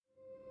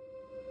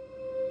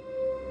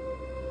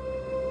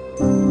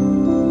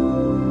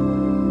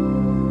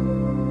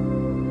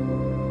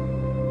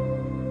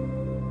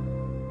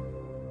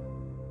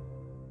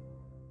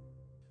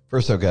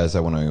First off, guys,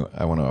 I want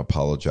to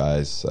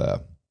apologize.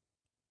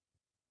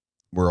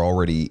 We're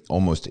already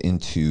almost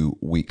into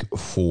week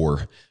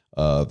 4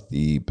 of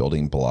the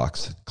building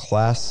blocks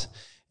class,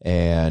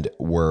 and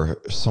we're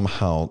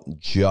somehow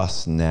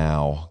just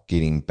now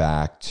getting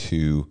back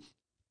to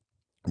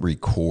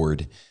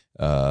record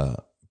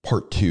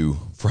part 2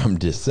 from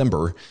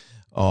December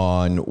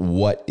on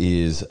what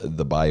is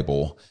the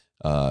Bible.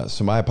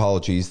 So my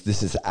apologies.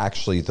 This is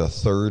actually the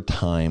third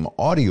time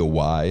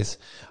audio-wise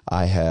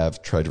I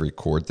have tried to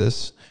record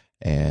this,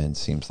 and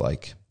seems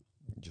like,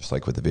 just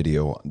like with the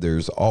video,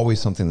 there's always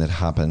something that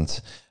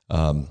happens.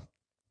 One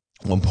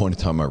point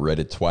in time, I read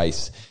it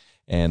twice,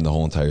 and the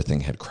whole entire thing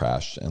had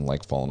crashed and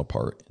like fallen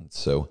apart. And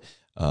so,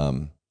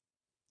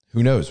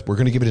 who knows? We're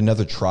going to give it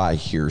another try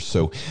here.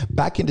 So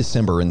back in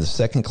December in the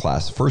second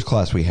class, the first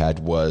class we had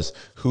was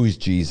Who is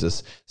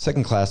Jesus?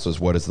 Second class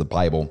was What is the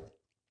Bible?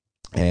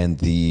 And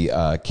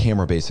the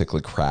camera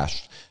basically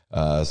crashed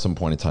some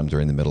point in time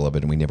during the middle of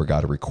it, and we never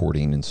got a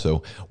recording. And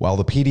so while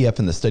the PDF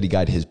and the study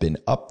guide has been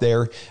up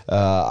there,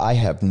 I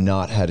have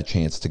not had a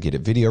chance to get a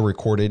video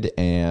recorded,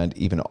 and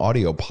even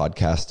audio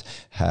podcast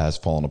has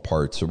fallen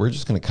apart. So we're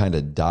just going to kind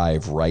of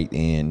dive right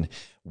in.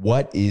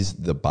 What is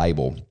the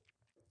Bible?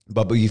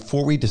 But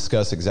before we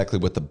discuss exactly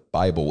what the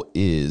Bible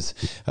is,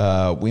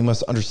 we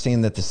must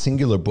understand that the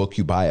singular book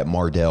you buy at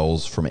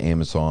Mardell's from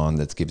Amazon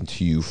that's given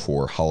to you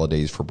for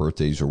holidays, for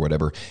birthdays, or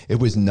whatever, it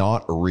was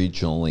not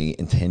originally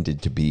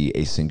intended to be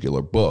a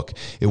singular book.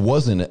 It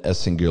wasn't a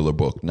singular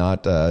book,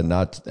 not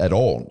at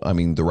all. I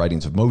mean, the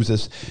writings of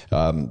Moses,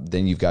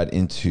 then you've got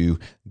into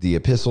the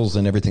epistles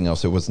and everything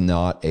else. It was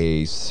not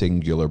a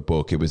singular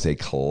book. It was a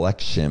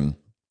collection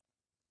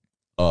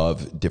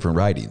of different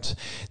writings.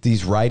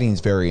 These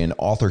writings vary in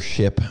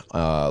authorship,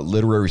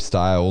 literary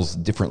styles,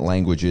 different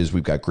languages.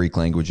 We've got Greek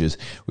languages.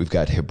 We've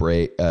got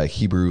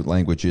Hebrew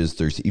languages.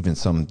 There's even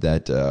some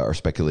that are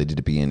speculated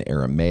to be in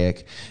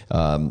Aramaic.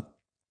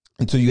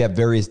 And so you have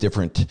various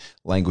different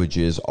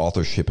languages,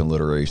 authorship, and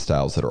literary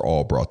styles that are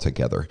all brought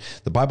together.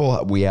 The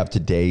Bible we have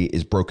today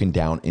is broken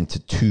down into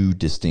 2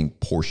 distinct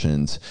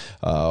portions.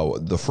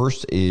 The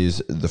first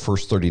is the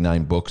first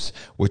 39 books,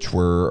 which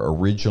were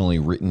originally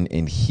written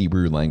in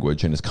Hebrew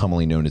language and is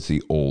commonly known as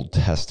the Old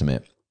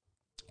Testament.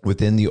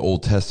 Within the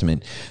Old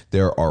Testament,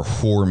 there are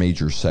 4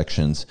 major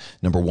sections.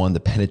 Number 1, the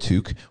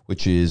Pentateuch,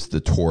 which is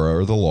the Torah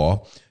or the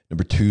law.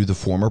 Number 2, the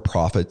former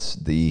prophets,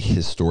 the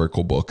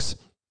historical books.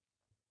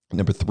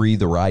 Number 3,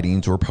 the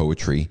writings or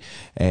poetry.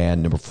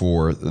 And number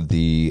 4,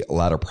 the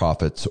latter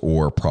prophets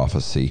or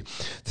prophecy.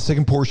 The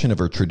second portion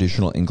of our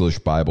traditional English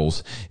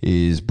Bibles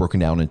is broken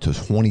down into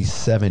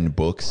 27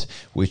 books,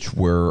 which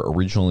were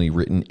originally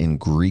written in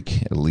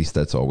Greek. At least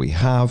that's all we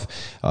have,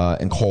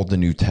 and called the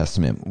New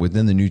Testament.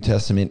 Within the New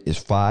Testament is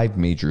 5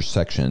 major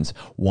sections.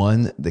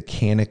 1, the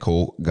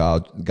canonical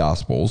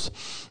Gospels,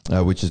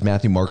 which is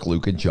Matthew, Mark,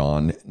 Luke, and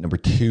John. Number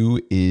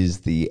 2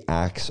 is the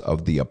Acts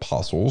of the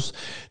Apostles.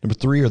 Number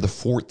 3 are the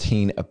 14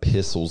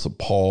 epistles of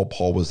Paul.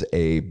 Paul was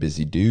a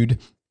busy dude.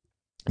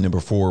 Number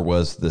 4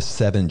 was the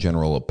 7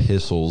 general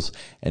epistles.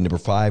 And number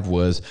 5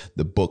 was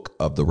the book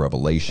of the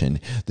Revelation.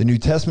 The New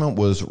Testament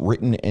was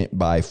written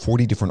by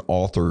 40 different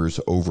authors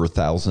over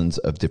thousands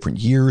of different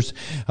years,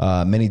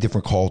 many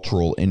different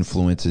cultural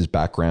influences,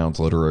 backgrounds,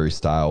 literary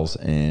styles,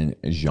 and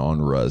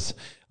genres.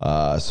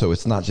 So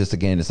it's not just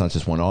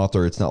one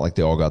author. It's not like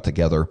they all got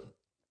together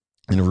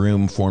in a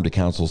room, formed a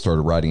council,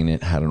 started writing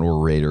it, had an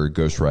orator, a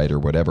ghostwriter,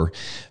 whatever.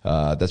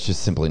 That's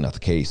just simply not the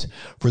case.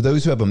 For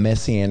those who have a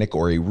messianic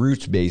or a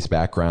roots-based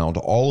background,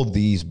 all of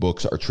these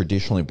books are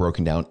traditionally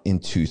broken down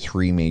into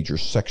 3 major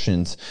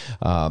sections,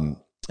 and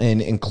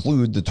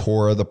include the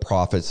Torah, the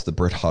prophets, the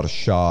Brit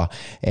Hadashah,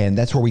 and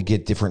that's where we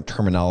get different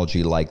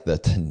terminology like the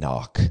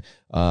Tanakh.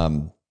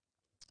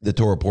 The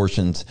Torah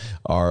portions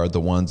are the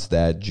ones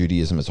that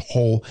Judaism as a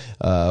whole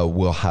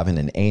will have in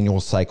an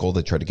annual cycle.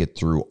 They try to get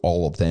through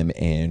all of them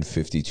in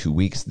 52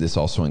 weeks. This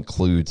also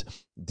includes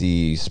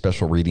the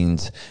special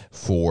readings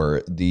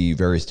for the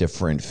various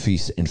different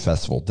feasts and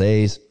festival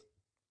days.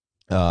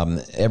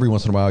 Every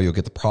once in a while, you'll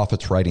get the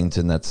prophets' writings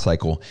in that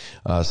cycle.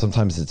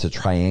 Sometimes it's a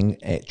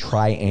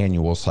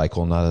triannual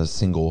cycle, not a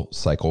single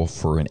cycle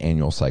for an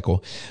annual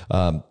cycle.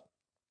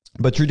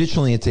 But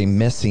traditionally, it's a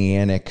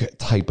messianic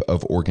type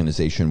of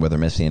organization, whether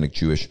messianic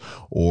Jewish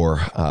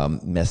or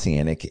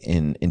messianic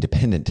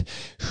independent,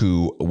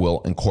 who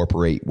will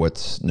incorporate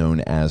what's known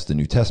as the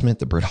New Testament,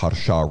 the Brit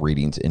Hadashah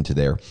readings into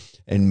there.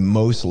 And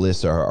most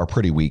lists are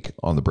pretty weak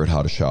on the Brit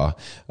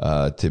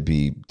Hadashah, to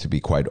be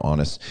quite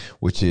honest,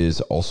 which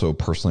is also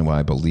personally why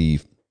I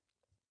believe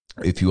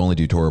if you only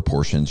do Torah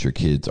portions, your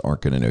kids aren't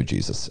going to know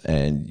Jesus.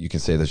 And you can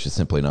say that's just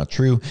simply not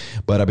true.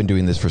 But I've been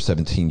doing this for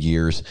 17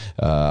 years.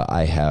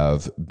 I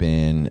have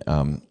been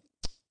in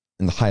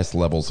the highest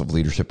levels of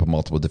leadership of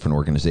multiple different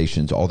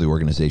organizations. All the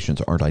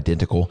organizations aren't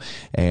identical.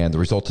 And the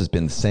result has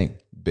been the same.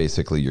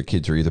 basically your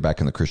kids are either back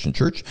in the Christian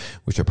church,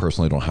 which I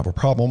personally don't have a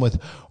problem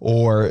with,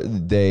 or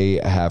they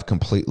have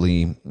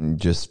completely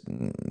just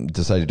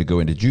decided to go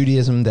into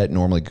Judaism. That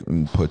normally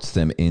puts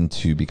them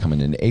into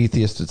becoming an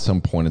atheist at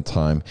some point in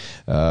time,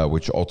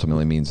 which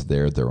ultimately means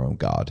they're their own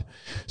God.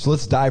 So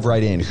let's dive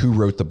right in. Who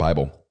wrote the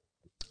Bible?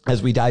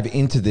 As we dive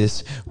into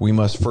this, we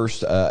must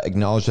first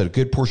acknowledge that a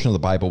good portion of the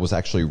Bible was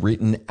actually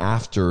written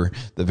after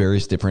the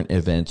various different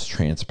events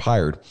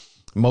transpired.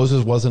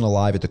 Moses wasn't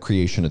alive at the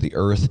creation of the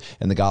earth,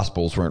 and the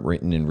Gospels weren't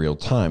written in real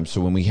time.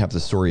 So when we have the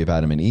story of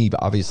Adam and Eve,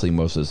 obviously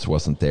Moses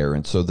wasn't there.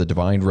 And so the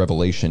divine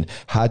revelation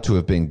had to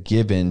have been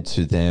given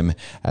to them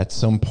at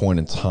some point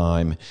in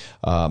time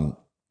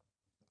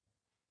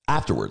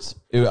afterwards.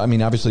 I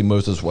mean, obviously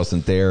Moses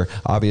wasn't there.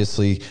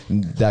 Obviously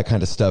that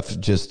kind of stuff,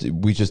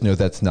 we just know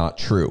that's not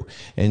true.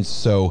 And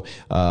so,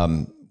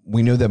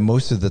 we know that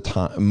most of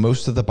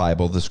the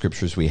Bible, the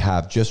scriptures we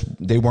have,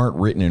 they weren't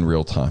written in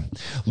real time.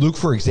 Luke,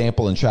 for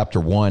example, in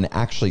chapter 1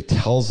 actually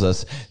tells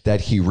us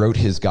that he wrote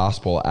his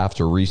gospel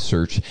after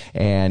research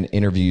and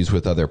interviews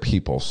with other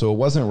people. So it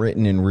wasn't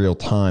written in real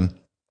time.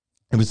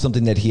 It was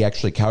something that he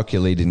actually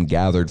calculated and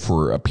gathered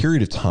for a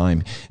period of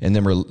time, and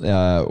then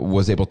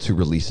was able to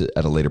release it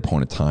at a later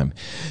point in time.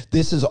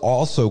 This has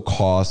also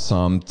caused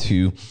some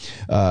to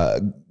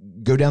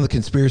go down the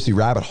conspiracy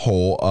rabbit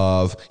hole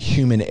of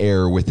human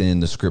error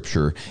within the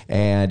scripture.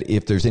 And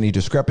if there's any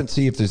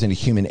discrepancy, if there's any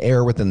human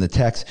error within the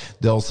text,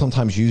 they'll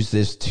sometimes use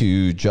this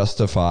to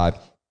justify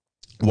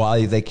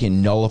why they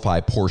can nullify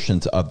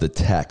portions of the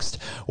text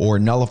or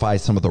nullify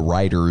some of the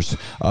writers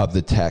of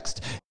the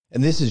text.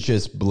 And this is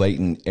just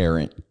blatant,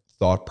 errant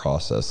thought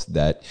process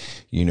that,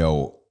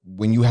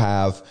 when you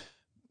have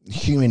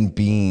human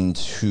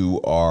beings who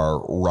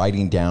are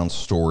writing down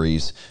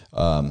stories,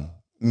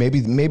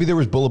 maybe there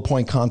was bullet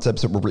point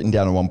concepts that were written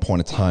down at one point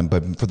in time,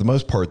 but for the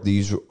most part,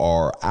 these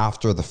are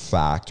after the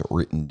fact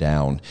written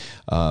down.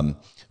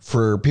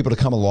 For people to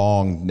come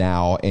along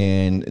now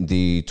in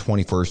the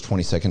 21st,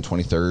 22nd,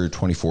 23rd,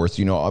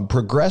 24th,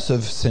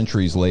 progressive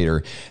centuries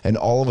later, and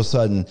all of a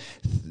sudden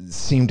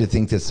seem to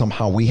think that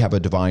somehow we have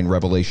a divine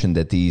revelation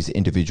that these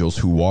individuals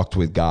who walked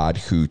with God,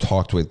 who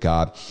talked with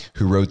God,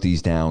 who wrote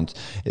these down,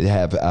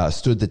 have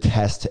stood the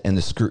test and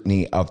the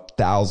scrutiny of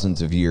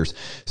thousands of years,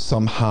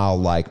 somehow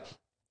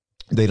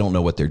they don't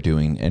know what they're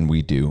doing, and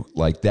we do.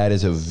 That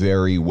is a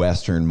very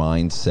Western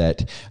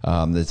mindset.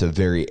 That's a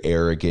very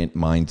arrogant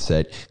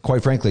mindset.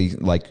 Quite frankly,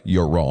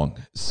 you're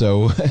wrong.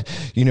 So,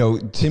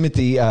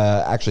 Timothy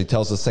actually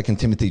tells us, 2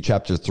 Timothy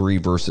chapter 3,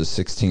 verses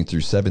 16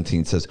 through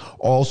 17 says,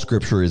 all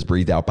scripture is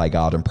breathed out by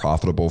God and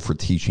profitable for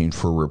teaching,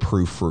 for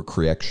reproof, for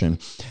correction,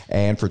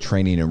 and for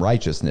training in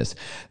righteousness,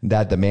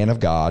 that the man of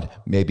God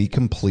may be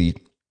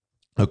complete,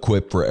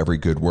 equipped for every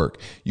good work.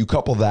 You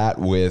couple that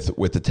with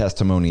the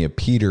testimony of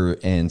Peter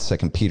in 2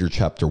 Peter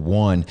chapter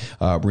 1.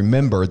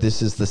 Remember,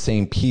 this is the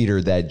same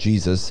Peter that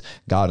Jesus,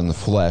 God in the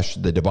flesh,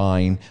 the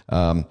divine,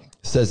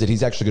 says that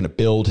he's actually going to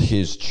build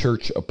his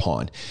church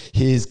upon,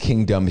 his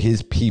kingdom,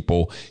 his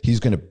people. He's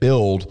going to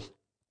build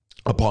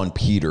upon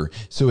Peter.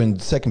 So in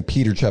 2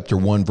 Peter chapter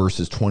 1,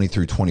 verses 20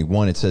 through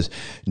 21, it says,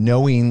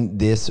 knowing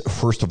this,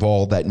 first of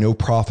all, that no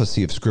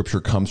prophecy of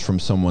scripture comes from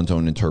someone's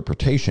own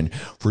interpretation,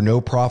 for no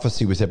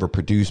prophecy was ever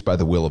produced by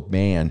the will of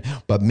man,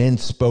 but men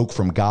spoke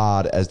from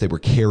God as they were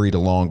carried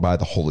along by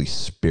the Holy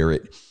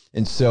Spirit.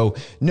 And so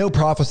no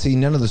prophecy,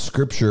 none of the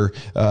scripture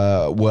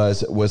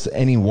was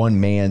any one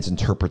man's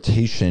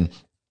interpretation.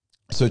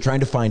 So trying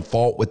to find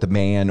fault with the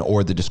man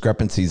or the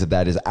discrepancies of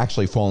that is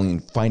actually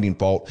finding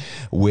fault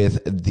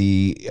with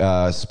the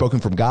spoken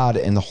from God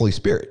and the Holy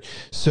Spirit.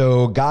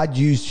 So God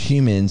used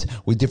humans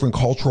with different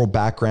cultural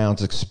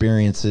backgrounds,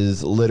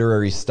 experiences,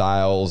 literary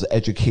styles,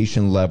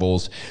 education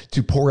levels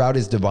to pour out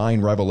his divine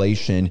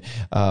revelation.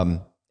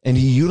 And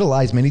he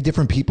utilized many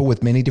different people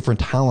with many different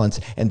talents,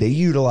 and they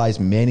utilized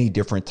many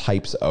different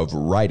types of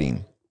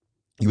writing.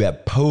 You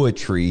have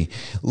poetry,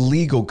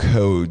 legal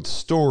codes,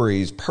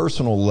 stories,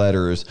 personal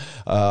letters,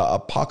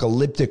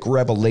 apocalyptic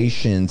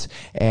revelations,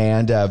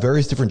 and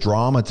various different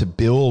drama to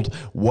build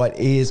what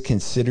is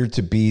considered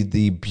to be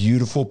the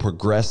beautiful,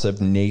 progressive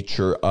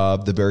nature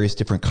of the various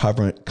different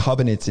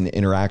covenants and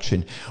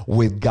interaction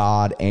with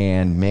God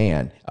and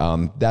man.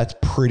 That's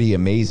pretty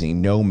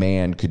amazing. No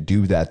man could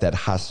do that. That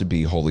has to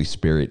be Holy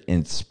Spirit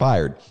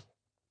inspired.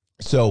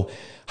 So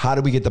how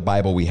do we get the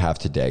Bible we have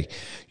today?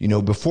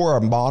 Before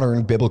our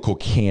modern biblical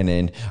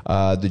canon,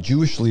 the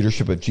Jewish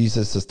leadership of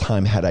Jesus'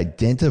 time had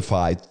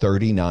identified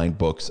 39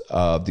 books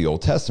of the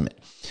Old Testament.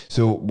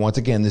 So once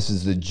again, this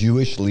is the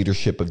Jewish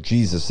leadership of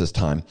Jesus'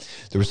 time.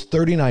 There was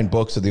 39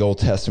 books of the Old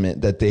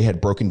Testament that they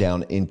had broken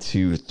down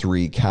into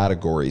three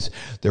categories.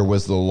 There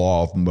was the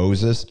law of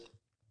Moses,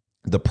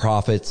 the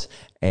prophets,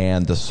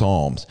 and the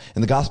Psalms.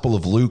 In the Gospel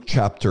of Luke,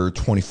 chapter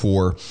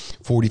 24,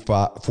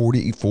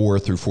 44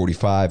 through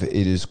 45, it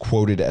is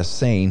quoted as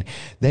saying,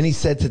 then he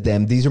said to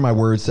them, these are my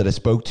words that I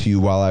spoke to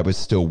you while I was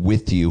still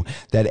with you,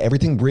 that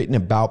everything written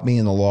about me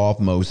in the law of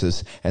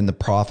Moses and the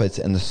prophets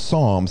and the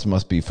Psalms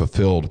must be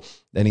fulfilled.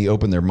 Then he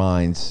opened their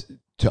minds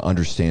to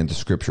understand the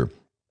scripture.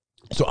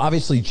 So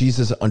obviously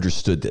Jesus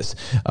understood this.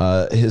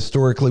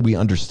 Historically, we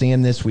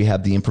understand this. We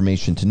have the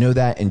information to know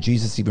that, and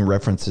Jesus even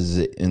references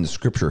it in the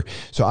scripture.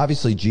 So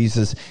obviously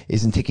Jesus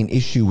isn't taking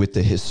issue with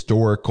the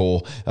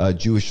historical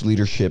Jewish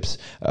leadership's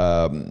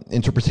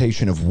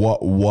interpretation of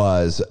what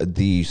was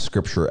the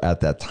scripture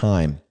at that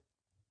time.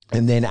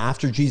 And then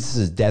after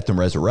Jesus' death and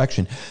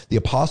resurrection, the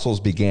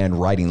apostles began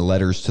writing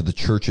letters to the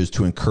churches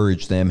to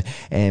encourage them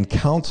and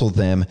counsel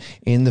them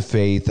in the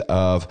faith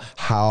of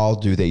how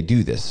do they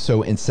do this.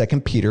 So in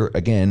 2 Peter,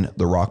 again,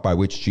 the rock by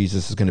which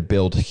Jesus is going to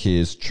build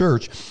his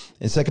church,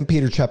 in 2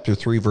 Peter chapter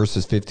 3,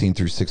 verses 15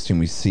 through 16,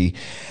 we see,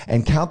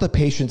 and count the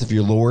patience of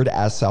your Lord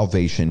as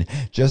salvation,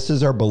 just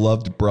as our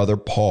beloved brother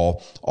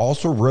Paul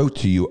also wrote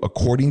to you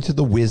according to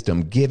the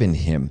wisdom given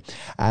him,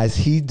 as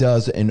he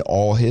does in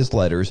all his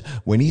letters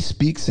when he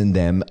speaks in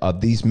them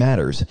of these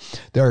matters.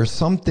 There are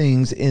some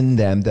things in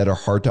them that are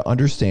hard to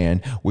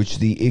understand, which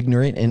the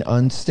ignorant and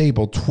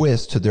unstable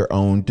twist to their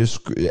own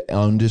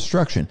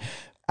destruction,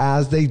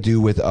 as they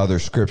do with other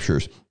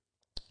scriptures.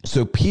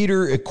 So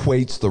Peter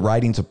equates the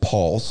writings of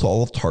Paul,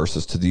 Saul of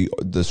Tarsus, to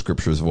the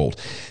scriptures of old.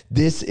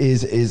 This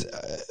is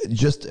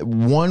just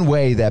one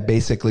way that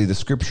basically the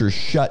scriptures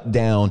shut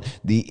down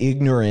the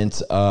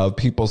ignorance of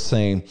people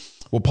saying,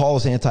 well, Paul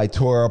is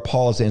anti-Torah,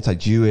 Paul is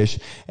anti-Jewish,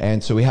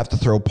 and so we have to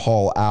throw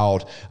Paul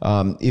out.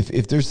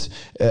 If there's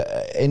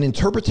an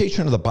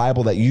interpretation of the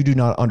Bible that you do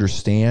not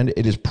understand,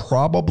 it is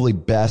probably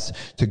best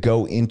to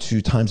go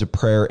into times of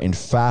prayer and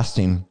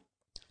fasting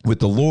with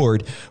the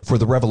Lord for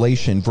the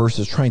revelation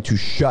versus trying to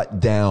shut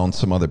down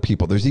some other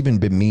people. There's even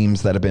been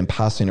memes that have been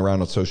passing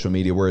around on social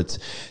media where it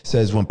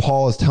says when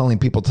Paul is telling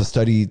people to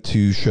study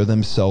to show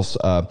themselves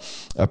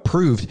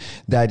approved,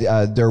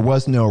 that there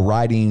was no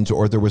writings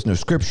or there was no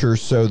scripture,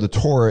 so the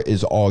Torah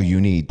is all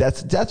you need.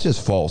 That's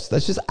just false.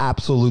 That's just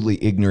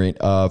absolutely ignorant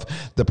of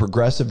the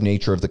progressive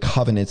nature of the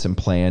covenants and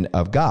plan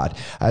of God.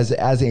 As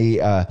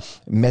a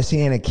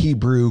Messianic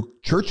Hebrew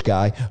church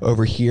guy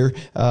over here,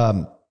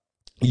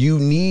 you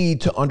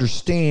need to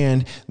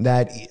understand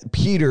that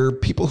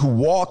people who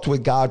walked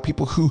with God,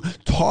 people who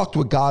talked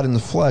with God in the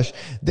flesh,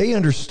 they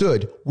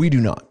understood. We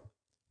do not.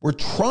 We're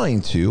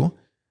trying to,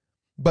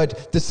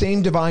 but the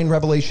same divine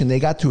revelation they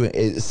got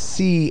to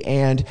see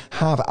and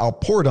have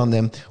outpoured on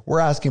them,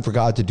 we're asking for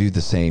God to do the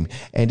same.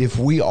 And if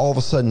we all of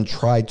a sudden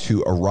try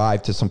to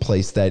arrive to some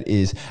place that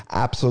is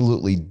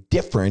absolutely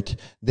different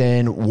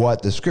than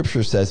what the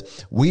scripture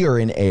says, we are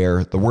in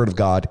error. The word of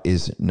God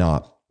is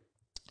not.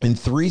 In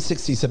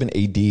 367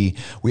 AD,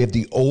 we have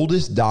the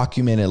oldest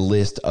documented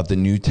list of the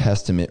New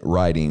Testament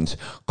writings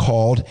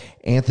called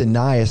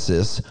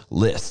Athanasius'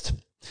 List.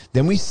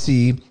 Then we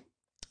see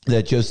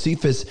that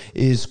Josephus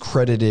is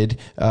credited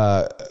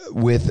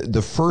with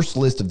the first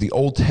list of the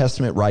Old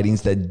Testament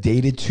writings that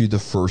dated to the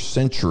first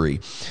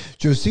century.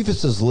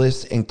 Josephus's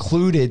list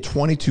included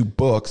 22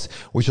 books,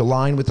 which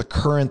align with the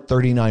current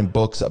 39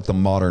 books of the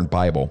modern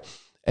Bible.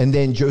 And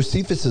then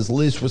Josephus's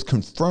list was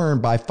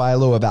confirmed by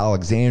Philo of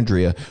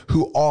Alexandria,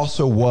 who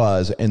also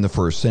was in the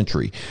first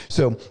century.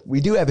 So we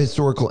do have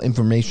historical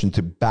information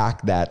to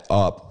back that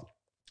up.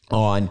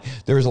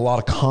 There's a lot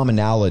of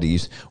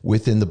commonalities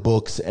within the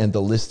books and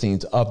the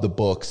listings of the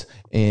books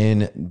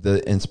in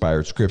the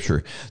inspired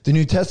scripture. The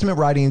New Testament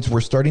writings were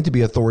starting to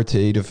be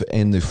authoritative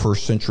in the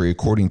first century,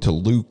 according to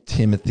Luke,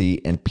 Timothy,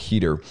 and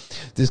Peter.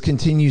 This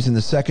continues in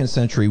the second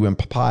century when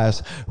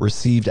Papias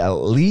received at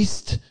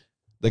least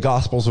the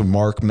Gospels of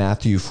Mark,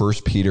 Matthew, 1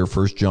 Peter,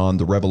 1 John,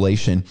 the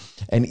Revelation,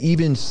 and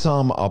even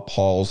some of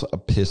Paul's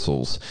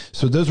epistles.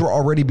 So those were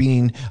already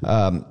being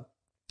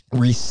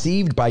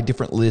received by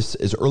different lists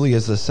as early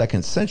as the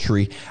second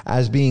century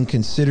as being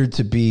considered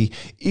to be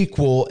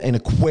equal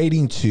and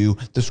equating to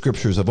the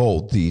scriptures of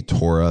old, the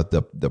Torah,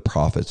 the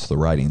prophets, the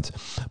writings.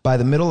 By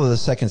the middle of the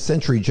second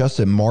century,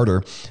 Justin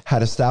Martyr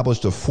had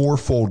established a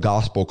fourfold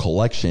gospel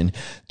collection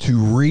to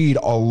read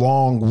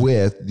along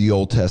with the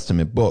Old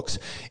Testament books.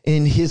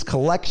 In his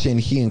collection,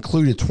 he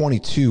included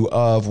 22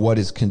 of what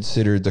is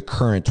considered the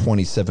current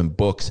 27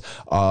 books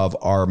of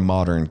our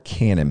modern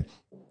canon.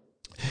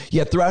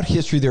 Yet throughout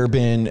history, there have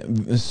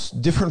been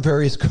different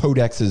various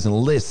codexes and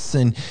lists.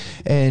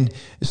 And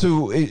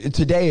so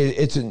today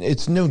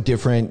it's no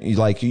different.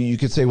 Like you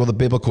could say, well, the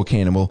biblical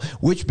canon, well,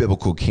 which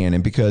biblical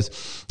canon?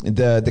 Because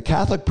the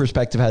Catholic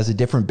perspective has a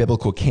different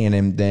biblical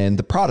canon than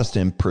the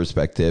Protestant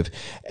perspective.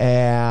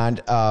 And,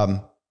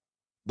 we're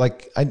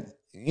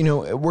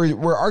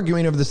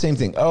arguing over the same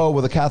thing. Oh,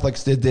 well, the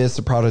Catholics did this,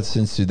 the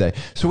Protestants did that.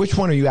 So which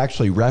one are you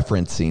actually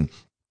referencing?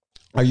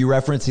 Are you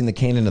referencing the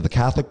canon of the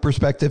Catholic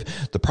perspective,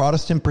 the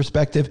Protestant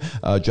perspective,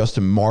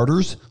 Justin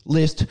Martyr's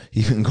list,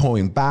 even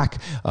going back,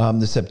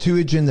 the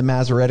Septuagint, the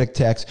Masoretic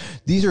text?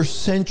 These are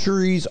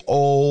centuries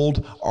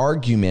old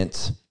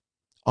arguments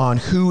on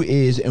who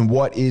is and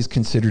what is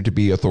considered to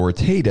be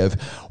authoritative.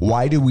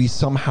 Why do we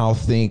somehow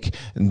think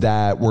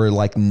that we're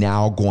like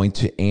now going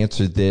to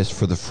answer this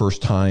for the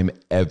first time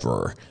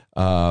ever?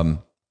 I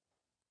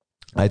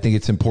think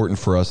it's important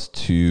for us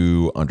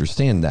to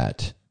understand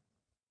that.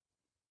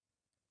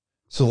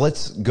 So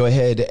let's go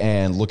ahead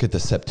and look at the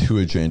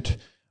Septuagint,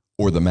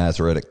 or the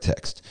Masoretic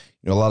text.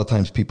 A lot of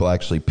times people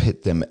actually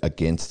pit them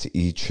against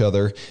each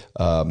other,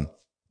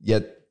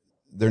 yet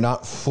they're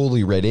not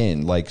fully read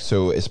in.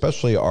 So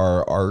especially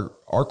our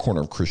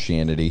corner of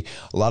Christianity,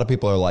 a lot of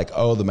people are like,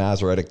 oh, the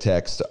Masoretic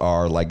texts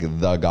are like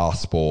the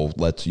gospel.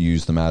 Let's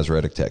use the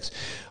Masoretic text.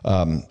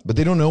 But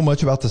they don't know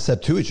much about the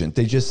Septuagint.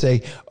 They just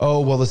say,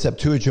 oh, well, the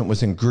Septuagint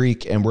was in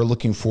Greek and we're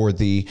looking for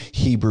the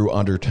Hebrew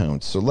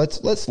undertones. So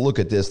let's look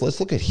at this. Let's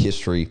look at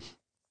history.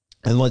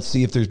 And let's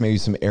see if there's maybe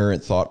some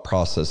errant thought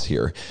process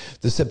here.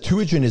 The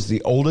Septuagint is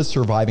the oldest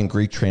surviving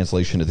Greek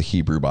translation of the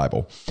Hebrew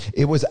Bible.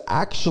 It was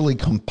actually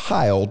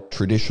compiled,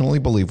 traditionally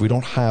believed, we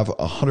don't have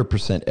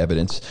 100%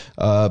 evidence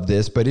of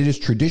this, but it is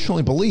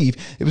traditionally believed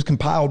it was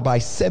compiled by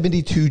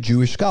 72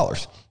 Jewish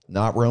scholars.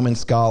 Not Roman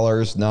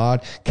scholars,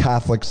 not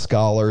Catholic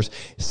scholars,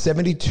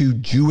 72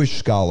 Jewish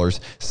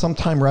scholars,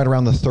 sometime right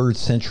around the 3rd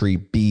century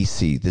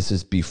BC. This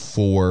is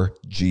before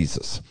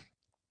Jesus.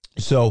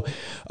 So,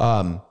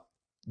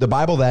 the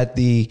Bible that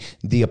the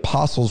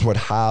apostles would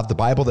have, the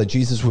Bible that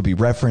Jesus would be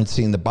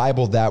referencing, the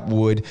Bible that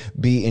would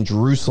be in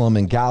Jerusalem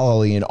and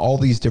Galilee and all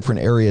these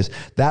different areas,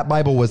 that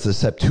Bible was the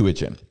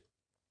Septuagint.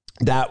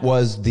 That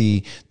was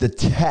the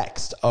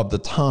text of the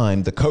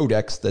time, the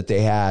codex that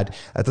they had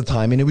at the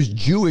time, and it was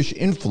Jewish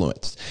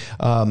influenced.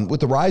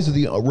 With the rise of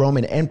the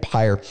Roman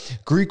Empire,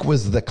 Greek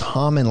was the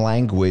common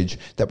language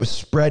that was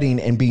spreading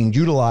and being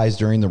utilized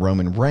during the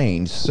Roman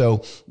reign.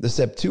 So the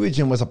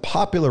Septuagint was a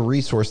popular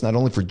resource not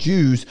only for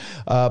Jews,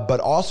 but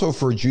also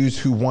for Jews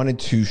who wanted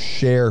to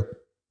share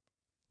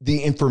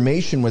the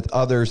information with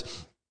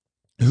others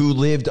who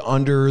lived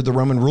under the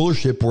Roman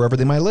rulership wherever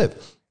they might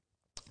live.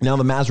 Now,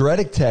 the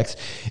Masoretic text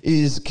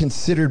is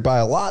considered by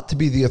a lot to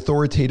be the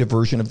authoritative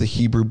version of the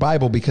Hebrew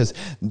Bible because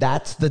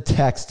that's the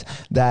text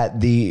that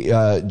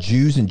the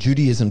Jews in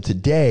Judaism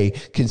today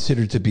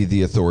consider to be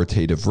the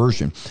authoritative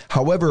version.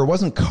 However, it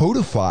wasn't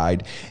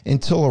codified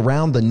until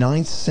around the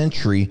 9th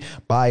century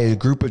by a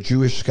group of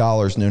Jewish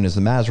scholars known as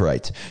the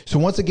Masoretes. So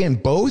once again,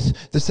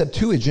 both the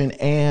Septuagint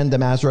and the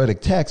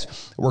Masoretic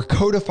text were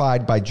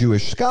codified by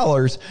Jewish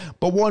scholars,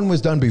 but one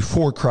was done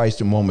before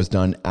Christ and one was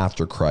done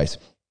after Christ.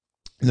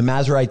 The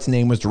Masoretes'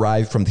 name was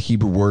derived from the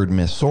Hebrew word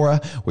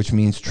Masorah, which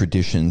means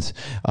traditions.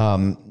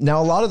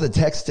 Now, a lot of the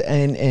text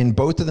and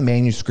both of the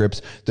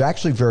manuscripts, they're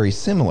actually very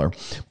similar.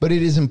 But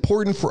it is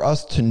important for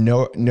us to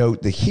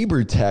note the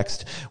Hebrew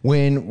text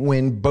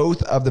when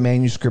both of the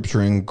manuscripts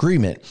are in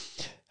agreement.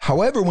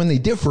 However, when they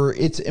differ,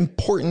 it's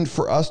important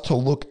for us to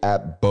look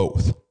at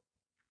both.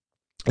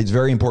 It's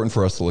very important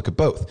for us to look at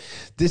both.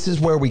 This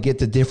is where we get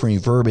the differing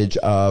verbiage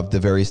of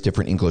the various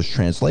different English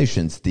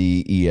translations,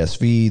 the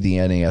ESV, the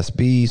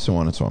NASB, so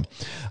on and so on.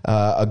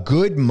 A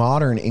good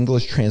modern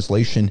English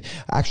translation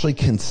actually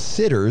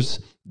considers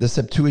the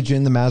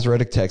Septuagint, the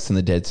Masoretic text, and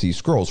the Dead Sea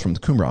Scrolls from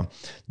the Qumran.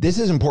 This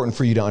is important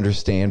for you to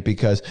understand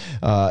because,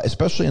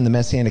 especially in the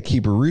Messianic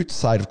Hebrew roots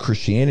side of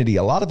Christianity,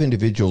 a lot of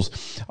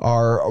individuals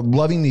are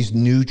loving these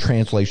new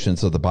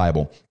translations of the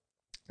Bible.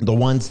 The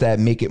ones that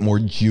make it more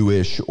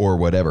Jewish or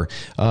whatever.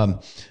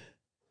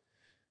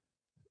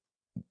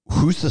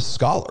 Who's the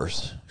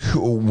scholars?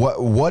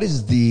 What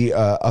is the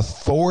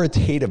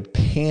authoritative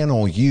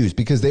panel used?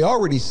 Because they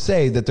already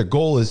say that their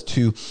goal is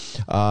to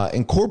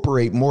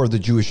incorporate more of the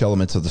Jewish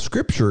elements of the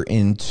scripture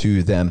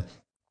into them.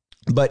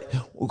 But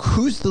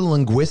who's the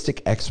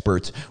linguistic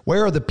experts?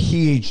 Where are the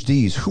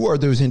PhDs? Who are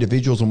those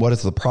individuals and what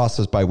is the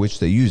process by which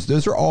they use?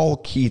 Those are all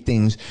key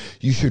things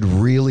you should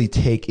really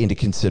take into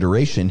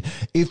consideration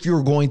if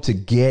you're going to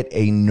get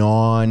a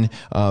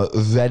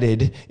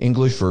non-vetted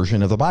English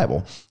version of the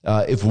Bible.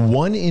 If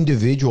one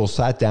individual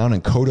sat down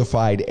and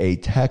codified a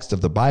text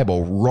of the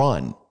Bible,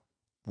 run.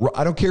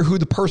 I don't care who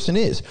the person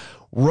is.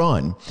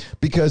 Run,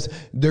 because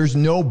there's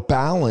no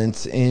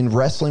balance in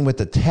wrestling with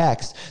the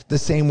text the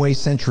same way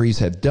centuries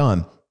have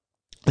done.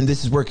 And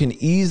this is where it can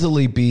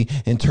easily be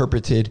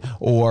interpreted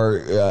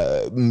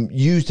or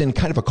used in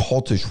kind of a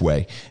cultish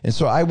way. And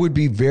so I would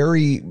be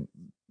very,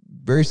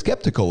 very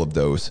skeptical of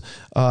those.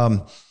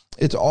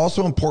 It's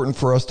also important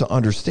for us to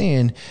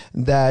understand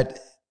that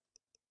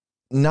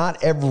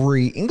not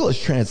every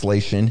English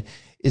translation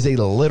is a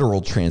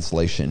literal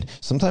translation.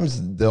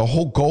 Sometimes the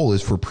whole goal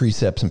is for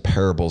precepts and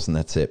parables, and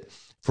that's it.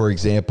 For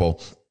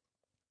example,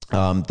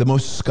 the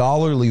most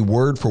scholarly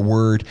word for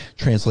word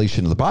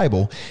translation of the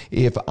Bible,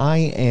 if I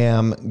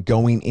am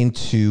going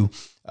into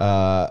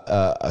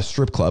a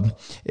strip club,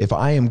 if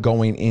I am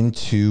going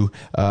into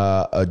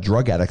a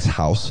drug addict's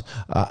house,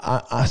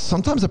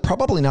 sometimes I'm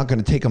probably not going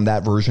to take them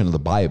that version of the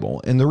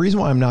Bible. And the reason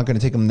why I'm not going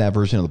to take them that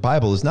version of the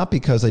Bible is not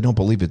because I don't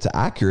believe it's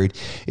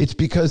accurate. It's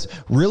because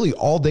really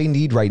all they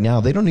need right now,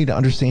 they don't need to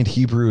understand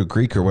Hebrew or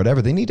Greek or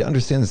whatever. They need to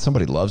understand that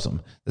somebody loves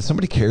them, that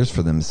somebody cares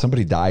for them, that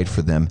somebody died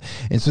for them.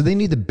 And so they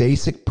need the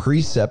basic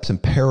precepts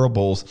and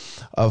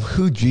parables of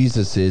who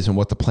Jesus is and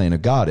what the plan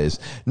of God is,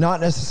 not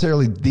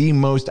necessarily the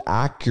most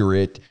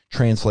accurate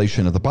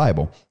translation of the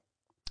Bible.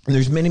 And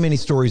there's many, many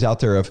stories out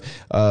there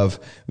of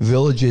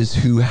villages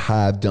who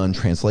have done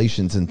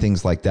translations and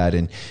things like that.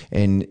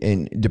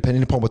 And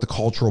depending upon what the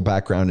cultural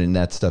background and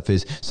that stuff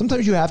is,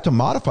 sometimes you have to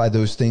modify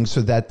those things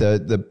so that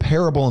the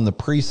parable and the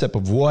precept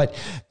of what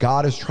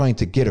God is trying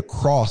to get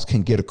across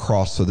can get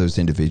across to those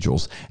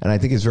individuals. And I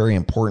think it's very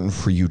important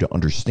for you to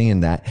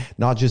understand that,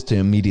 not just to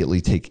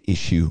immediately take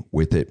issue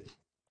with it.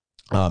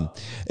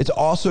 It's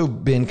also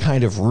been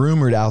kind of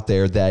rumored out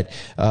there that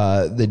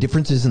the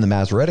differences in the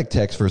Masoretic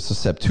text versus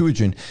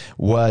Septuagint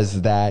was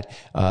that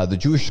the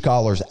Jewish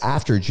scholars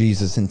after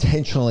Jesus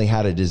intentionally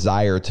had a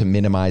desire to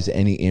minimize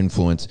any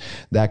influence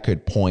that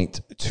could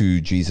point to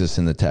Jesus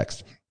in the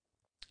text.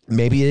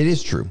 Maybe it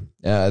is true.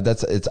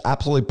 It's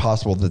absolutely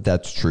possible that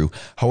that's true.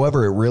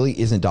 However, it really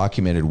isn't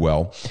documented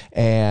well,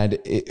 and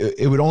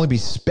it would only be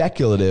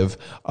speculative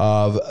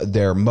of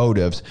their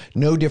motives.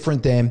 No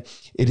different than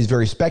it is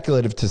very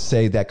speculative to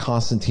say that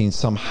Constantine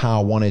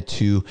somehow wanted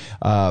to.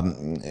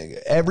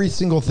 Every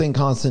single thing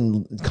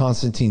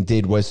Constantine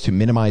did was to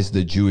minimize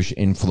the Jewish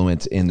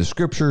influence in the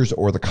scriptures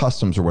or the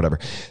customs or whatever.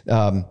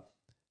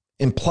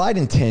 Implied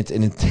intent,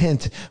 an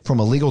intent from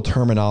a legal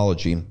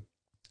terminology.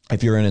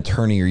 If you're an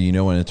attorney or you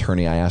know an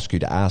attorney, I ask you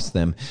to ask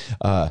them.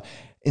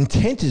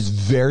 Intent is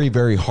very,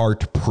 very hard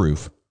to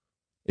prove.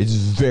 It's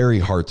very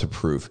hard to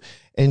prove.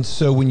 And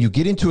so when you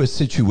get into a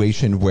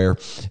situation where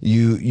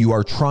you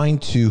are trying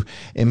to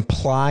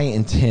imply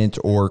intent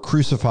or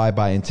crucify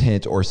by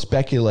intent or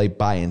speculate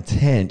by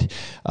intent,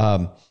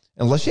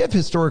 unless you have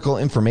historical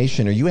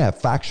information or you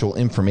have factual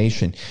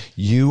information,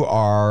 you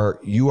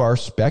are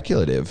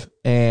speculative.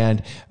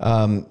 And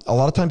a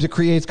lot of times it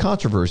creates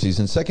controversies.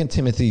 And 2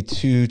 Timothy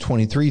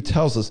 2:23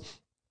 tells us,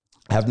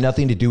 have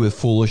nothing to do with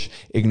foolish,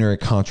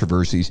 ignorant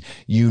controversies.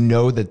 You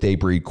know that they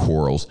breed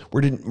quarrels.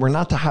 We're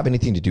not to have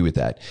anything to do with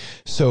that.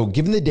 So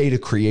given the date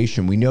of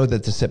creation, we know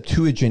that the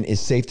Septuagint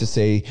is safe to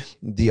say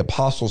the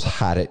apostles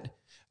had it.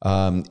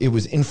 It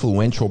was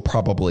influential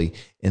probably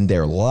in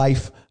their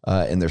life,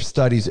 in their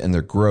studies, and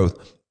their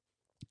growth.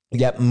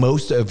 Yet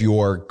most of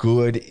your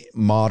good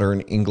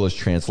modern English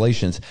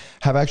translations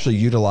have actually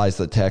utilized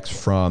the text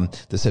from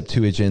the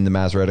Septuagint, the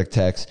Masoretic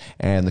text,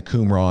 and the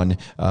Qumran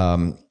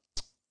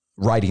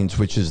writings,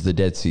 which is the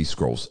Dead Sea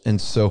Scrolls. And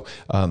so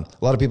a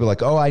lot of people are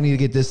like, oh, I need to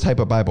get this type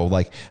of Bible.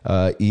 Like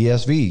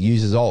ESV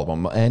uses all of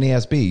them.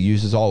 NASB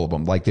uses all of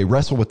them. Like they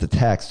wrestle with the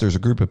text. There's a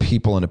group of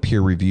people in a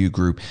peer review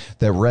group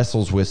that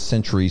wrestles with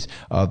centuries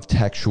of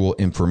textual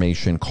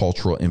information,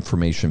 cultural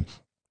information.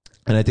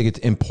 And I think it's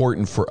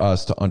important for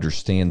us to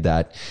understand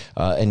that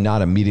and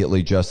not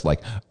immediately just like,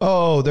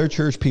 oh, they're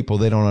church people,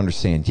 they don't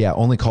understand. Yeah,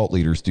 only cult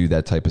leaders do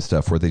that type of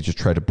stuff where they just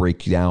try to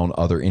break down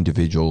other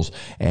individuals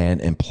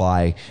and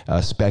imply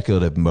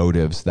speculative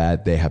motives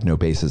that they have no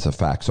basis of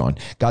facts on.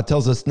 God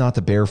tells us not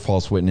to bear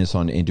false witness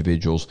on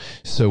individuals,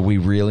 so we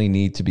really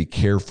need to be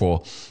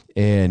careful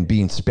and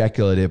being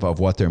speculative of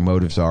what their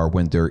motives are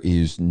when there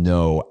is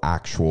no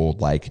actual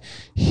like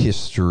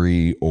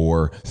history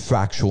or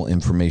factual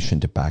information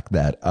to back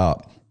that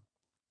up.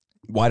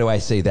 Why do I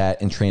say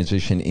that and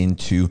transition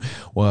into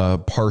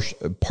parts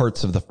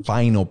of the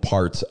final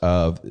parts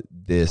of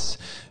this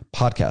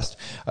podcast?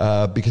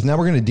 Because now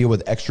we're going to deal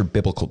with extra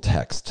biblical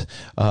text.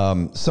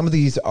 Some of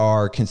these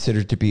are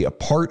considered to be a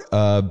part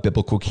of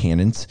biblical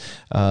canons.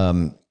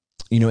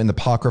 In the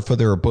Apocrypha,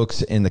 there are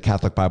books in the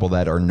Catholic Bible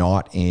that are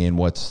not in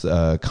what's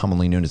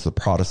commonly known as the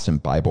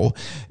Protestant Bible.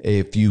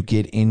 If you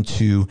get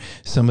into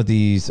some of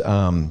these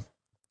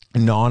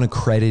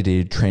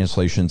non-accredited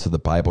translations of the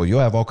Bible, you'll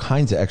have all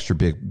kinds of extra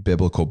big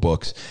biblical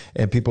books.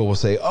 And people will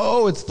say,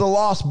 oh, it's the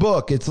lost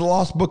book. It's the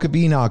lost book of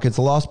Enoch. It's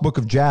the lost book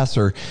of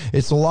Jasher.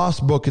 It's the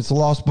lost book. It's the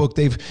lost book.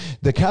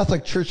 The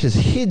Catholic Church has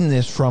hidden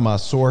this from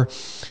us. Or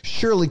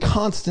surely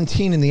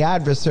Constantine and the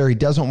adversary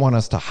doesn't want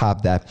us to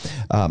have that.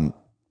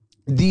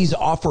 These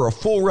offer a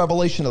full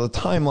revelation of the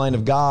timeline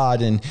of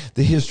God and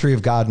the history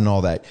of God and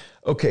all that.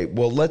 Okay,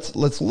 well,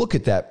 let's look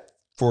at that.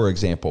 For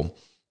example,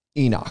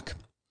 Enoch.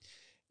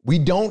 We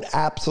don't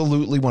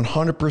absolutely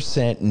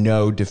 100%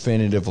 know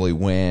definitively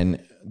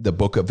when the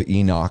book of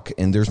Enoch,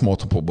 and there's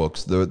multiple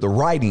books, the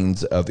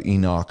writings of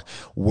Enoch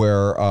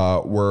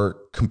were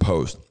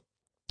composed.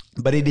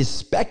 But it is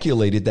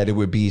speculated that it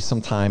would be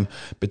sometime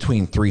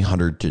between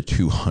 300 to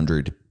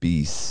 200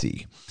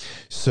 BC.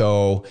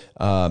 So,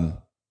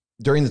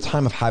 during the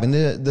time of having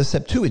the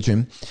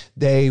Septuagint,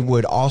 they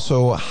would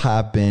also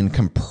have been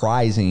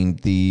comprising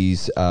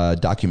these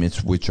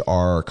documents, which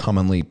are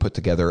commonly put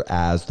together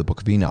as the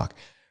Book of Enoch.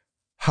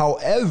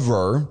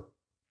 However,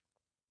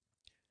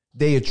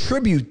 they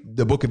attribute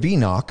the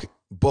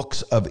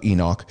books of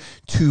Enoch,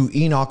 to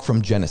Enoch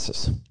from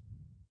Genesis.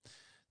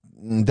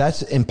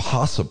 That's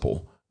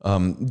impossible.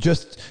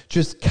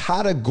 Just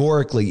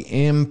categorically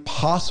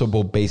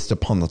impossible based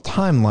upon the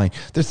timeline.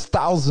 There's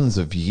thousands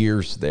of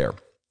years there.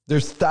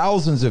 There's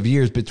thousands of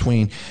years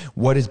between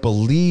what is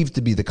believed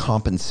to be the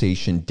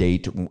compensation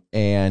date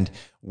and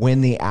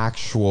when the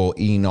actual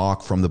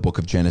Enoch from the book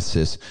of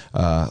Genesis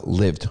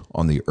lived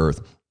on the earth.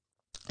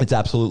 It's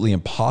absolutely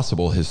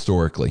impossible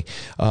historically.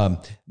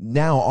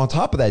 Now, on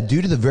top of that,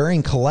 due to the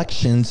varying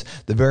collections,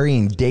 the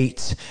varying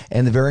dates,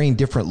 and the varying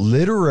different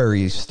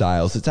literary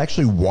styles, it's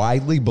actually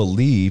widely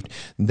believed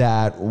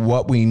that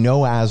what we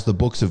know as the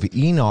books of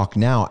Enoch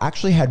now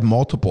actually had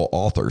multiple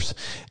authors.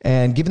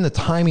 And given the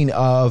timing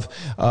of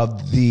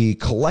the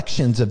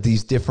collections of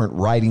these different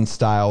writing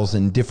styles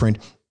and different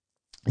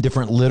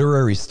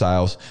literary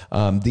styles,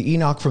 the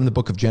Enoch from the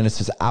book of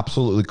Genesis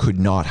absolutely could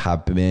not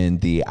have been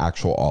the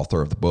actual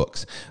author of the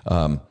books.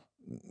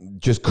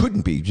 Just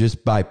couldn't be,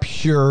 just by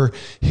pure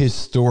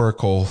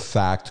historical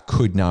fact,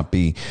 could not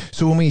be.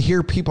 So when we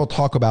hear people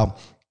talk about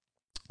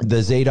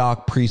the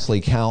Zadok priestly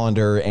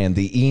calendar and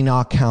the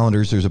Enoch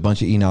calendars, there's a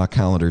bunch of Enoch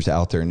calendars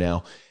out there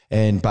now.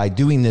 And by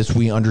doing this,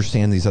 we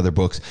understand these other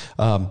books.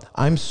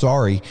 I'm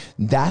sorry,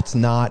 that's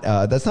not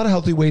a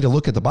healthy way to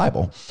look at the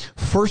Bible.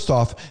 First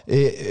off,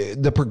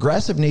 the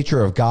progressive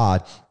nature of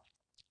God,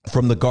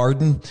 from the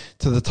garden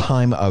to the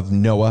time of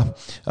Noah,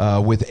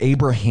 with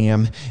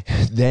Abraham,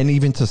 then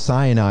even to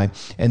Sinai,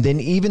 and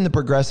then even the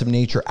progressive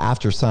nature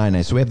after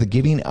Sinai. So we have the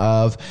giving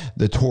of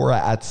the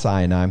Torah at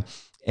Sinai,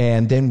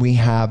 and then we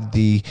have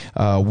the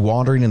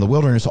wandering in the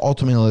wilderness,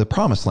 ultimately the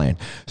promised land.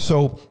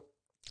 So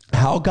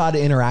how God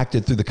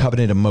interacted through the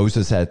covenant of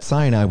Moses at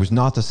Sinai was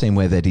not the same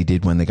way that he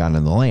did when they got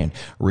into the land.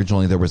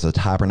 Originally, there was a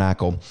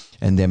tabernacle,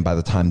 and then by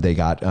the time they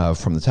got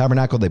from the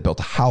tabernacle, they built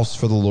a house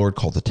for the Lord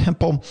called the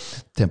temple.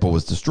 The temple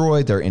was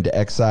destroyed. They're into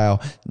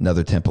exile.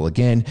 Another temple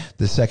again.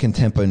 The second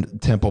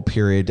temple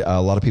period,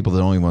 a lot of people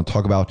don't even want to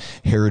talk about.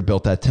 Herod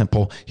built that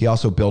temple. He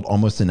also built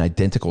almost an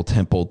identical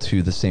temple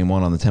to the same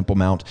one on the Temple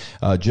Mount,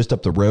 just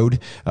up the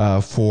road,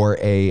 for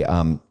a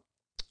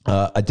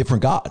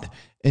different God.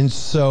 And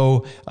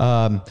so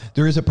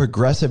there is a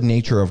progressive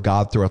nature of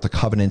God throughout the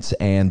covenants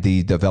and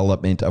the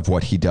development of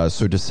what he does.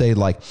 So to say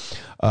like,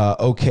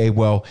 okay,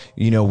 well,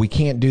 we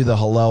can't do the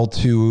Hallel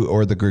 2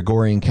 or the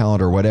Gregorian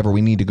calendar or whatever.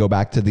 We need to go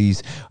back to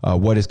these,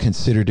 what is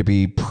considered to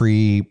be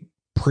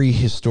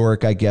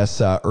prehistoric, I guess,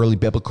 early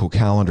biblical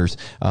calendars.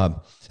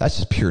 That's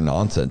just pure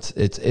nonsense.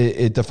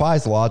 It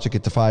defies logic.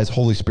 It defies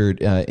Holy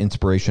Spirit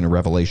inspiration and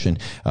revelation.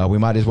 We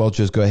might as well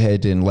just go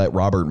ahead and let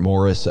Robert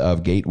Morris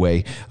of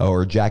Gateway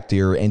or Jack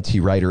Deere, N.T.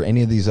 Wright, or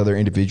any of these other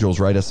individuals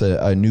write us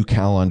a new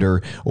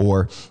calendar,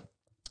 or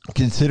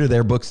consider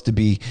their books to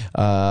be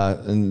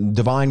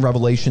divine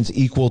revelations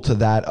equal to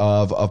that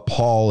of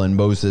Paul and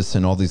Moses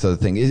and all these other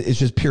things. It's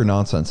just pure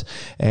nonsense.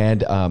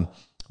 And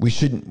we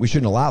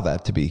shouldn't allow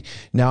that to be.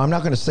 Now, I'm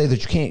not going to say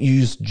that you can't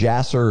use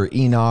Jasher or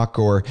Enoch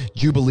or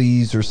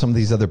Jubilees or some of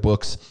these other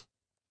books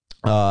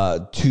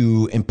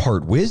to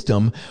impart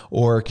wisdom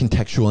or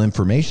contextual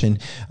information,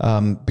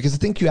 because I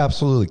think you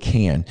absolutely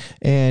can.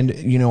 And,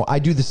 I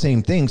do the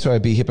same thing, so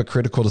I'd be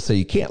hypocritical to say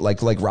you can't.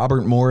 Like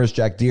Robert Morris,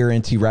 Jack Deere,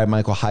 N.T. Wright,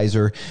 Michael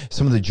Heiser,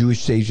 some of the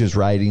Jewish sages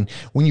writing.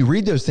 When you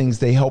read those things,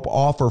 they help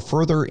offer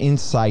further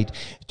insight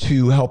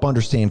to help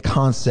understand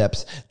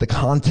concepts, the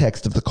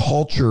context of the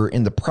culture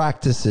and the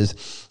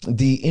practices,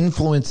 the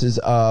influences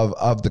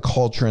of the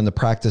culture and the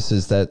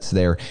practices that's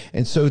there.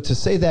 And so to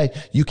say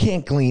that you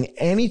can't glean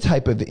any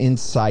type of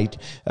insight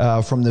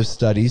from those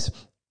studies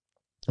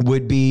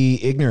would be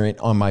ignorant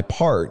on my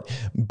part,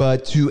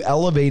 but to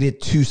elevate it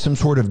to some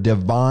sort of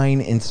divine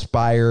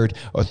inspired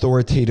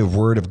authoritative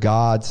word of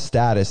God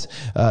status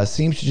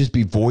seems to just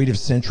be void of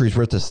centuries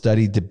worth of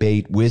study,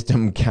 debate,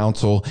 wisdom,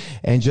 counsel,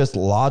 and just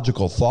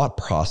logical thought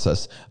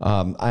process.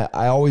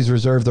 I always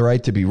reserve the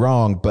right to be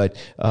wrong, but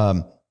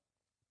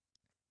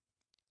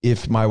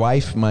if my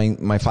wife,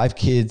 my 5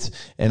 kids,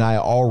 and I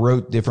all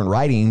wrote different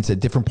writings at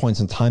different points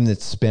in time that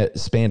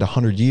spanned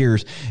 100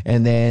 years,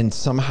 and then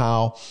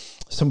somehow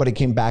somebody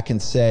came back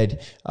and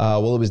said,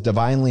 well, it was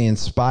divinely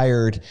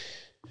inspired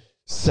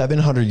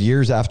 700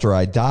 years after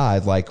I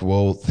died,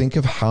 well, think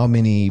of how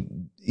many,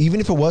 even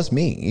if it was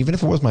me, even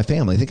if it was my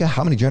family, think of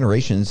how many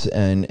generations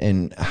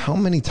and how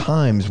many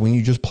times when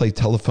you just play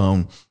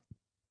telephone,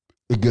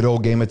 a good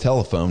old game of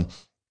telephone,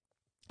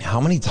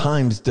 how many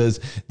times does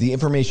the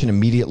information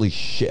immediately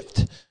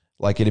shift?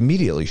 It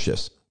immediately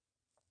shifts.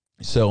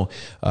 So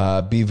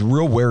be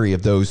real wary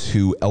of those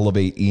who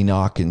elevate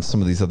Enoch and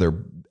some of these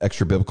other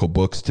extra biblical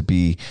books to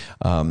be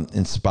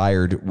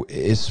inspired,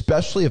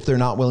 especially if they're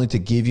not willing to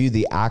give you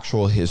the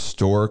actual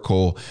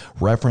historical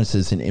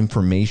references and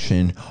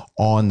information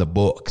on the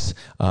books.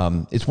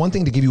 It's one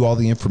thing to give you all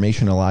the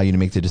information and allow you to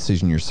make the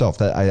decision yourself.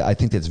 That I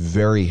think that's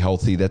very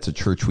healthy. That's a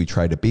church we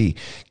try to be.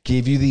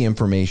 Give you the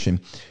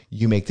information.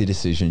 You make the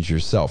decisions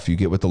yourself. You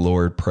get with the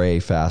Lord, pray,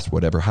 fast,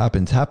 whatever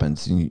happens.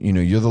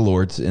 You're the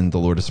Lord's, and the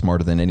Lord is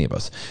smarter than any of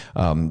us.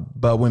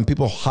 But when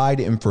people hide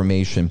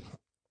information,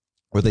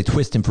 or they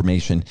twist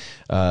information,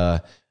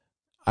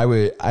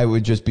 I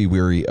would just be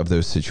weary of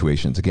those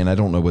situations. Again, I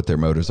don't know what their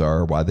motives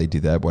are, why they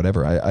do that,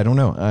 whatever. I don't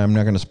know. I'm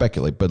not going to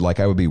speculate, but like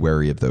I would be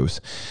wary of those.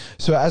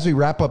 So as we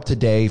wrap up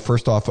today,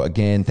 first off,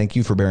 again, thank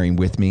you for bearing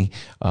with me.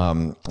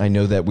 I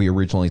know that we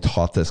originally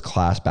taught this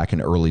class back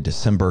in early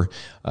December,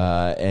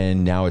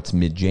 and now it's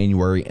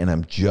mid-January, and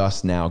I'm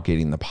just now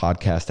getting the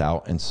podcast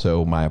out. And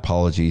so my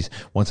apologies.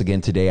 Once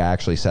again, today I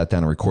actually sat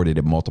down and recorded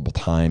it multiple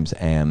times,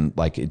 and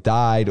like it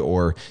died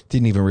or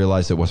didn't even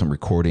realize it wasn't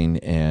recording.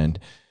 And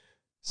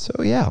so,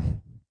 yeah,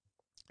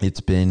 it's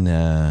been,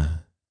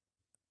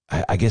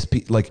 I guess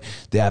like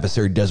the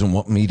adversary doesn't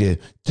want me to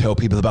tell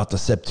people about the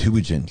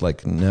Septuagint.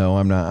 Like, no,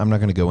 I'm not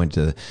going to go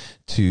into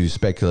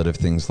speculative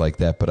things like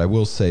that. But I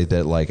will say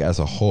that like as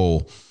a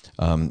whole,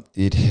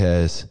 it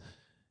has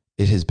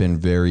been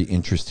very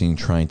interesting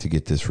trying to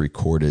get this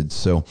recorded.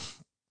 So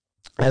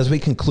as we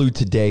conclude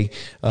today,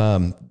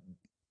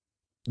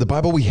 the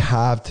Bible we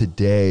have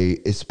today,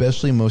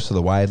 especially most of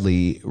the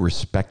widely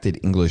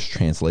respected English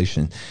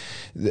translation,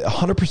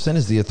 100%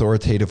 is the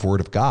authoritative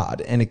word of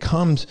God. And it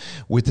comes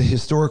with the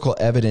historical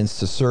evidence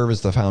to serve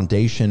as the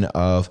foundation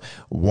of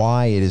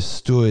why it has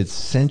stood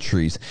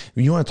centuries.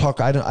 When you want to talk,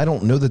 I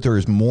don't know that there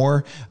is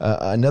more,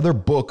 another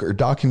book or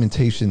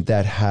documentation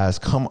that has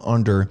come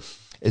under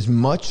as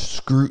much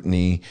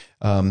scrutiny,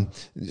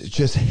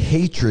 just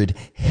hatred,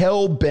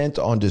 hell-bent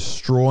on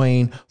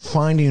destroying,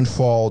 finding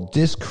fault,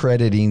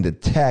 discrediting the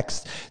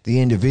text, the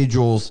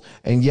individuals,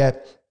 and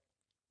yet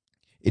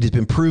it has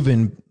been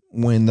proven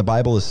when the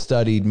Bible is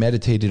studied,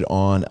 meditated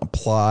on,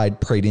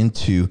 applied, prayed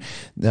into,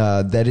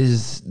 that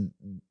is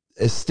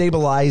a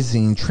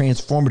stabilizing,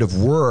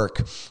 transformative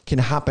work can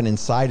happen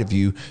inside of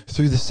you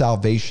through the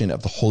salvation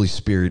of the Holy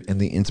Spirit and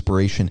the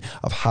inspiration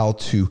of how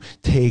to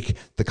take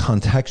the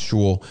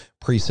contextual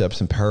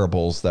precepts and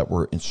parables that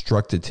were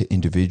instructed to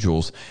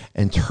individuals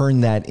and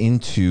turn that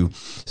into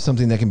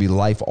something that can be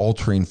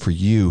life-altering for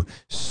you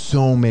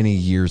so many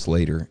years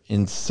later.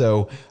 And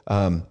so,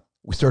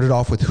 we started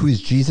off with who is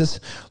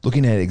Jesus,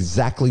 looking at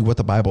exactly what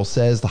the Bible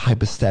says, the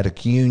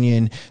hypostatic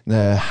union,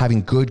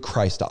 having good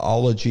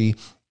Christology,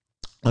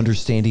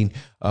 understanding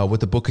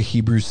what the book of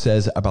Hebrews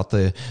says about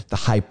the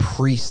high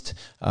priest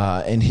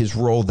and his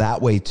role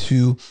that way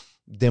too.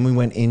 Then we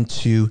went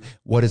into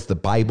what is the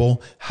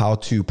Bible, how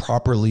to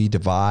properly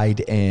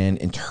divide and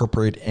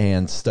interpret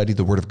and study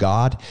the Word of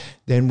God.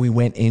 Then we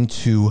went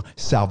into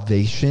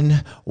salvation,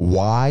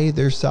 why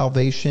there's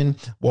salvation,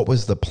 what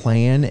was the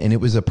plan, and it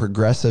was a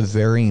progressive,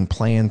 varying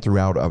plan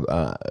throughout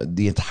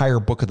the entire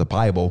book of the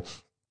Bible.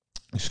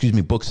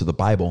 Books of the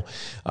Bible,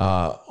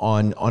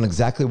 on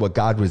exactly what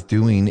God was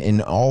doing,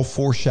 and all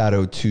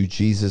foreshadowed to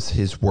Jesus,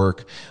 his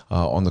work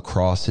on the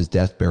cross, his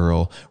death,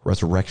 burial,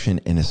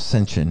 resurrection, and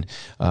ascension,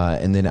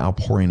 and then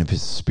outpouring of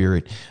his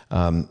Spirit.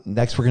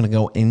 Next, we're going to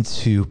go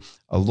into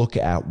a look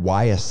at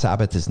why a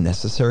Sabbath is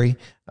necessary.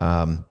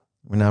 We're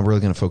not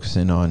really going to focus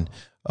in on,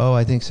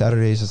 I think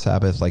Saturday is a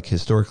Sabbath. Like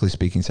historically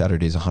speaking,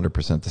 Saturday is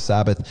 100% the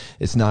Sabbath.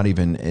 It's not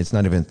even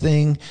a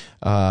thing.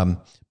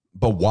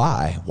 But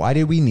why? Why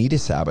did we need a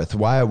Sabbath?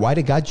 Why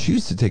did God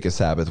choose to take a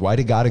Sabbath? Why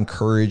did God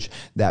encourage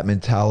that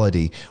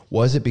mentality?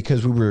 Was it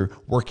because we were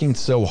working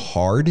so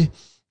hard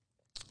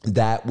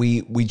that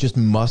we just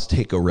must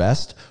take a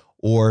rest?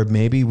 Or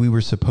maybe we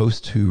were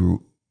supposed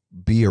to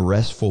be a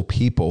restful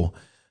people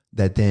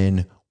that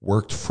then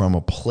worked from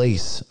a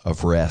place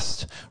of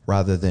rest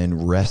rather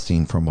than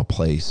resting from a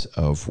place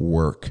of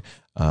work.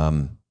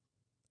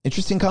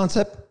 Interesting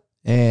concept.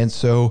 And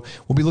so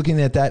we'll be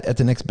looking at that at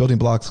the next Building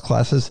Blocks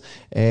classes,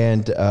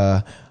 and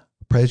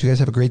pray that you guys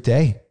have a great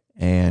day,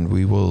 and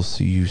we will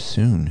see you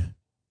soon.